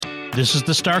This is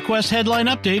the StarQuest Headline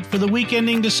Update for the week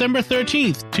ending December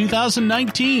 13th,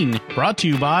 2019, brought to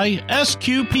you by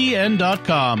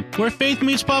SQPN.com, where faith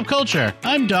meets pop culture.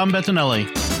 I'm Dom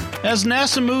Bettinelli. As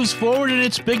NASA moves forward in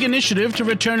its big initiative to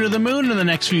return to the moon in the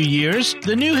next few years,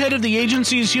 the new head of the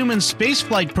agency's human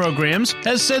spaceflight programs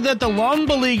has said that the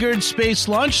long-beleaguered Space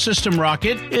Launch System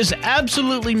rocket is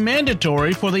absolutely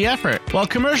mandatory for the effort. While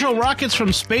commercial rockets from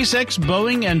SpaceX,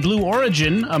 Boeing, and Blue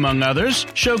Origin, among others,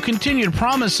 show continued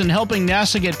promise in helping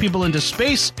NASA get people into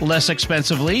space less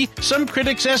expensively, some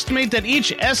critics estimate that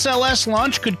each SLS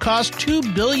launch could cost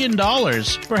 $2 billion,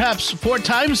 perhaps 4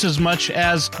 times as much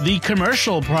as the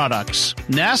commercial product.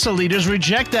 NASA leaders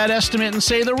reject that estimate and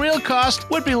say the real cost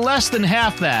would be less than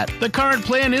half that. The current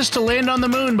plan is to land on the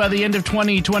moon by the end of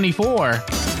 2024.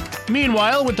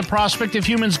 Meanwhile, with the prospect of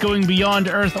humans going beyond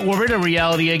Earth orbit a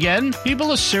reality again,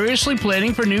 people are seriously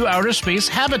planning for new outer space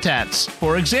habitats.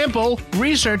 For example,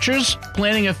 researchers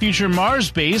planning a future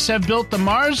Mars base have built the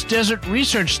Mars Desert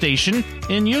Research Station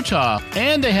in Utah,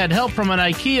 and they had help from an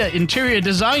IKEA interior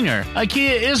designer.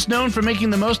 IKEA is known for making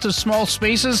the most of small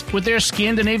spaces with their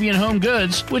Scandinavian home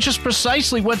goods, which is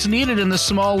precisely what's needed in the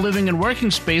small living and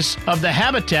working space of the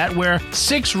habitat where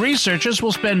 6 researchers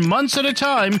will spend months at a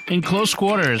time in close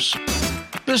quarters.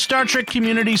 The Star Trek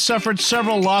community suffered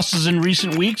several losses in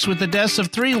recent weeks with the deaths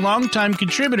of 3 longtime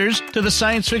contributors to the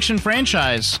science fiction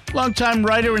franchise. Longtime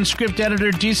writer and script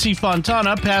editor DC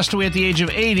Fontana passed away at the age of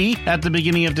 80 at the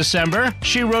beginning of December.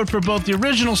 She wrote for both the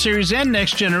original series and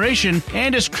Next Generation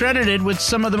and is credited with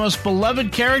some of the most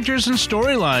beloved characters and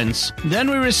storylines. Then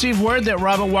we received word that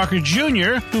Robert Walker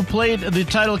Jr., who played the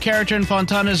title character in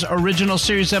Fontana's original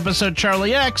series episode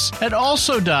Charlie X, had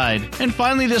also died. And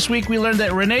finally this week we learned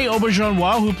that Renee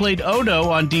Auberjonois, who played Odo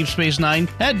on Deep Space Nine,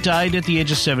 had died at the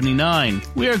age of 79.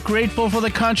 We are grateful for the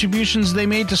contributions they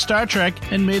made to Star Trek,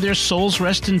 and may their souls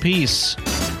rest in peace.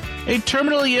 A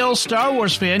terminally ill Star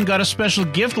Wars fan got a special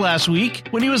gift last week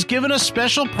when he was given a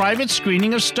special private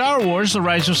screening of Star Wars The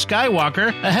Rise of Skywalker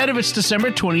ahead of its December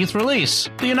 20th release.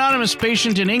 The anonymous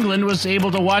patient in England was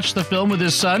able to watch the film with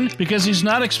his son because he's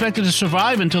not expected to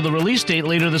survive until the release date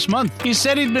later this month. He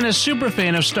said he'd been a super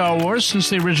fan of Star Wars since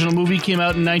the original movie came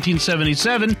out in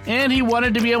 1977, and he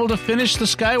wanted to be able to finish the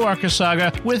Skywalker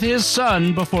saga with his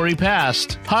son before he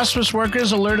passed. Hospice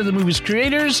workers alerted the movie's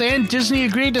creators, and Disney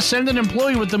agreed to send an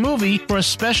employee with the movie for a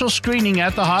special screening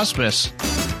at the hospice.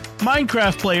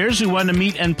 Minecraft players who want to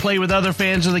meet and play with other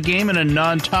fans of the game in a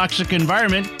non-toxic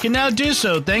environment can now do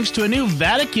so thanks to a new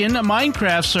Vatican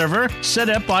Minecraft server set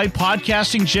up by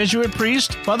podcasting Jesuit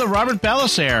priest Father Robert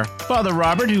Balasaire. Father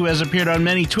Robert, who has appeared on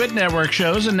many Twit Network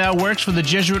shows and now works for the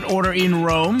Jesuit order in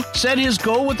Rome, said his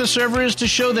goal with the server is to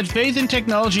show that faith and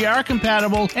technology are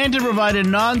compatible and to provide a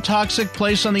non-toxic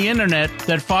place on the internet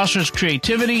that fosters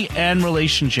creativity and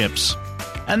relationships.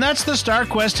 And that's the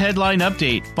StarQuest Headline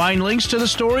Update. Find links to the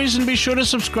stories and be sure to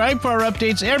subscribe for our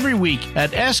updates every week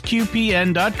at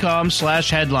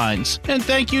sqpn.com/headlines. And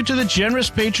thank you to the generous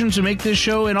patrons who make this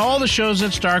show and all the shows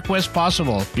at StarQuest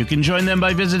possible. You can join them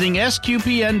by visiting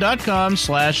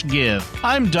sqpn.com/give.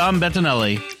 I'm Dom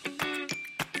Bettinelli.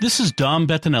 This is Dom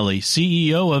Bettinelli,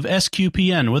 CEO of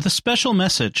SQPN, with a special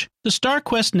message. The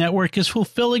StarQuest network is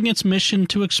fulfilling its mission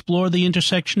to explore the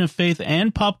intersection of faith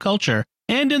and pop culture,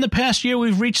 and in the past year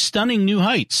we've reached stunning new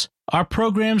heights. Our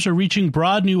programs are reaching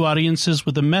broad new audiences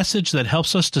with a message that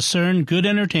helps us discern good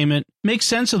entertainment, make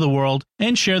sense of the world,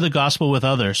 and share the gospel with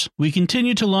others. We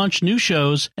continue to launch new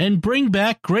shows and bring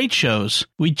back great shows.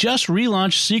 We just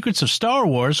relaunched Secrets of Star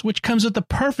Wars, which comes at the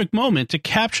perfect moment to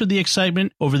capture the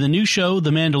excitement over the new show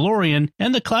The Mandalorian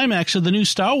and the climax of the new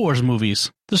Star Wars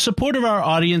movies. The support of our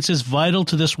audience is vital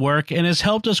to this work and has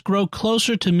helped us grow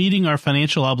closer to meeting our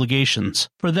financial obligations.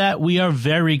 For that, we are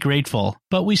very grateful.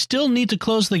 But we still need to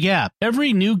close the gap.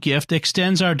 Every new gift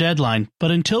extends our deadline,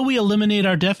 but until we eliminate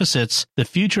our deficits, the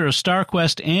future of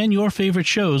StarQuest and your favorite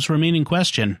shows remain in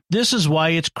question. This is why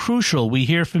it's crucial we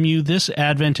hear from you this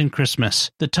Advent and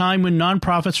Christmas, the time when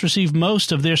nonprofits receive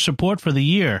most of their support for the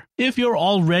year. If you're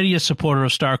already a supporter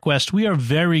of StarQuest, we are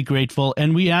very grateful,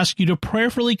 and we ask you to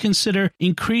prayerfully consider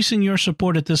increasing your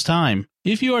support at this time.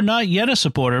 If you are not yet a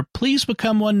supporter, please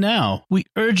become one now. We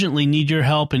urgently need your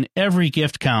help, and every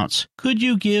gift counts. Could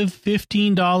you give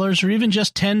 $15 or even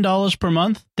just $10 per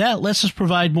month? That lets us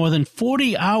provide more than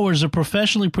 40 hours of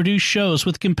professionally produced shows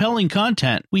with compelling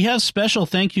content. We have special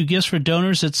thank you gifts for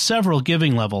donors at several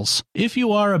giving levels. If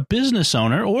you are a business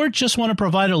owner or just want to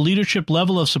provide a leadership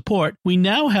level of support, we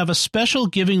now have a special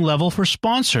giving level for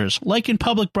sponsors, like in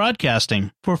public broadcasting.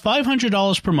 For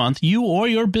 $500 per month, you or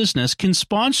your business can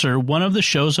sponsor one of of the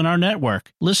shows on our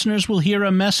network. Listeners will hear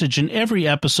a message in every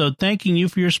episode thanking you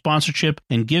for your sponsorship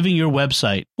and giving your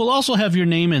website. We'll also have your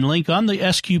name and link on the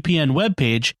SQPN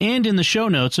webpage and in the show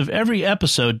notes of every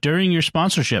episode during your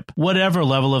sponsorship. Whatever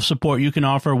level of support you can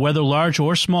offer, whether large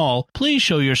or small, please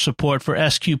show your support for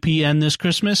SQPN this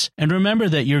Christmas, and remember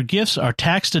that your gifts are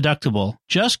tax deductible.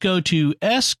 Just go to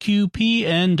sqpn.com/give.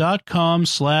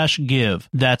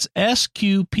 That's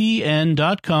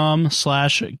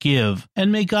sqpn.com/give.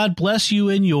 And may God bless you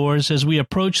and yours as we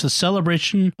approach the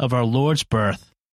celebration of our Lord's birth.